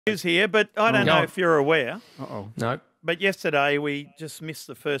Is here, but I don't know if you're aware. No. But yesterday we just missed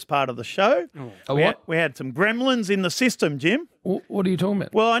the first part of the show. We had some gremlins in the system, Jim. What are you talking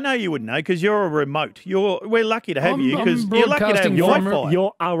about? Well, I know you would know because you're a remote. We're lucky to have you because I'm you're lucky to have broadcasting Wi-Fi.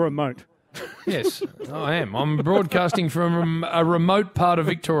 You're a remote. Yes, I am. I'm broadcasting from a remote part of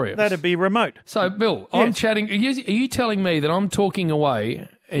Victoria. That'd be remote. So, Bill, I'm chatting. Are you telling me that I'm talking away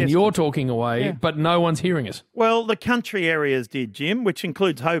and you're talking away, but no one's hearing us? Well, the country areas did, Jim, which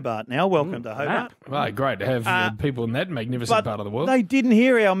includes Hobart now. Welcome to Hobart. Right, great to have people in that magnificent part of the world. They didn't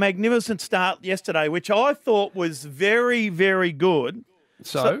hear our magnificent start yesterday, which I thought was very, very good.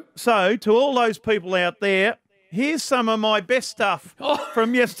 So to all those people out there, here's some of my best stuff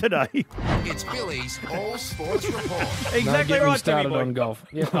from yesterday. It's Billy's All Sports Report. Exactly right, Timmy started boy. on golf.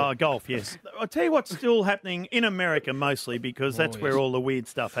 Yeah. Oh, golf, yes. I'll tell you what's still happening in America mostly because that's where all the weird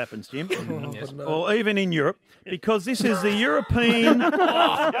stuff happens, Jim. Or even in Europe because this is the European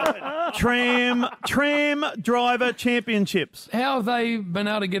Tram Driver Championships. How have they been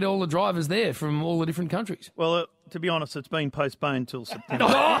able to get all the drivers there from all the different countries? Well, to be honest, it's been postponed till September.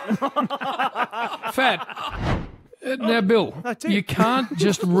 Fat. Now, Bill, you can't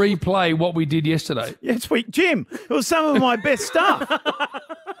just replay what we did yesterday. Yes, Jim, it was some of my best stuff.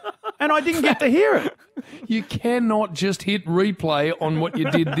 And I didn't get to hear it. You cannot just hit replay on what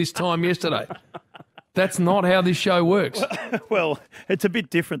you did this time yesterday. That's not how this show works. Well, it's a bit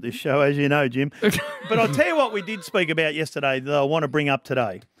different, this show, as you know, Jim. But I'll tell you what we did speak about yesterday that I want to bring up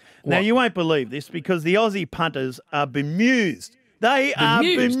today. Now, you won't believe this because the Aussie punters are bemused. They are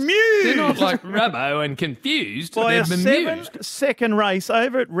bemused. They're not like rubbo and confused. By They're a bemused. 7-second race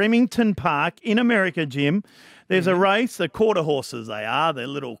over at Remington Park in America, Jim. There's a race, the quarter horses they are. They're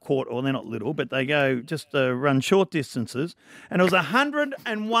little quarter, well, they're not little, but they go just run short distances. And it was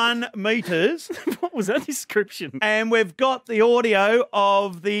 101 metres. What was that description? And we've got the audio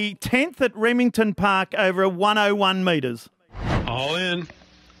of the 10th at Remington Park over 101 metres. All in.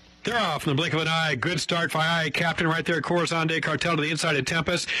 They're off in the blink of an eye. Good start by Captain right there. Corazon de Cartel to the inside of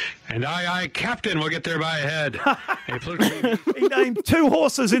Tempest. And Captain will get there by a head. He named 2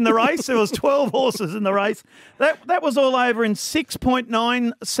 horses in the race. There was 12 horses in the race. That was all over in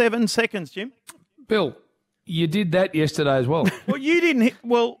 6.97 seconds, Jim. Bill, you did that yesterday as well. Well, you didn't.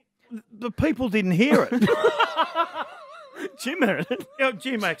 The people didn't hear it. Jim heard it.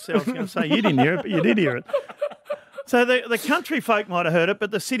 Jim, actually, I was going to say you didn't hear it, but you did hear it. So the country folk might have heard it,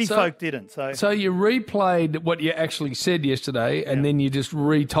 but the city folk didn't. So you replayed what you actually said yesterday, and then you just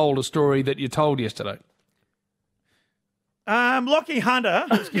retold a story that you told yesterday. Lockie Hunter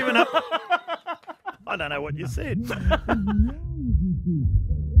has given up. I don't know what you said.